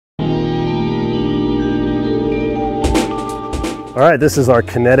All right, this is our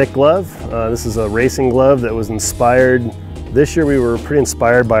Kinetic Glove. This is a racing glove that was inspired. This year we were pretty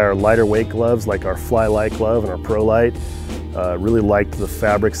inspired by our lighter weight gloves like our Fly Light glove and our Pro Light. Really liked the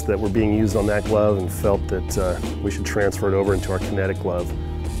fabrics that were being used on that glove and felt that we should transfer it over into our Kinetic Glove.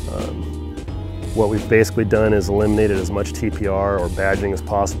 What we've basically done is eliminated as much TPR or badging as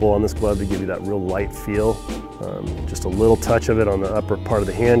possible on this glove to give you that real light feel. Just a little touch of it on the upper part of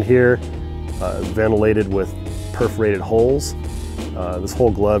the hand here, ventilated with perforated holes. This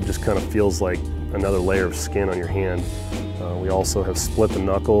whole glove just kind of feels like another layer of skin on your hand. We also have split the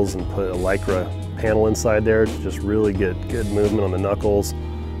knuckles and put a Lycra panel inside there to just really get good movement on the knuckles.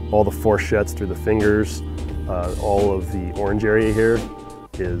 All the fourchettes through the fingers. All of the orange area here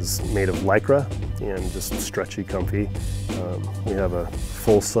is made of Lycra and just stretchy, comfy. We have a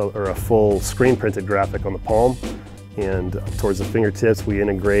full screen printed graphic on the palm, and towards the fingertips we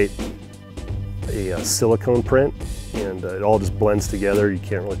integrate a silicone print, and it all just blends together. You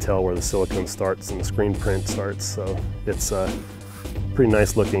can't really tell where the silicone starts and the screen print starts, so it's a pretty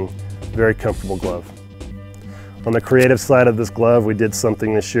nice looking, very comfortable glove. On the creative side of this glove, we did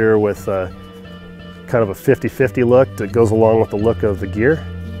something this year with kind of a 50-50 look that goes along with the look of the gear.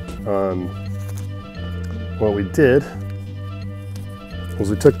 What we did was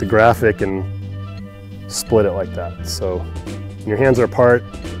we took the graphic and split it like that. So when your hands are apart,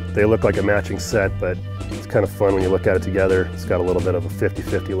 they look like a matching set, but it's kind of fun when you look at it together. It's got a little bit of a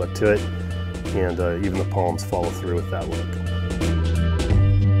 50-50 look to it, and even the palms follow through with that look.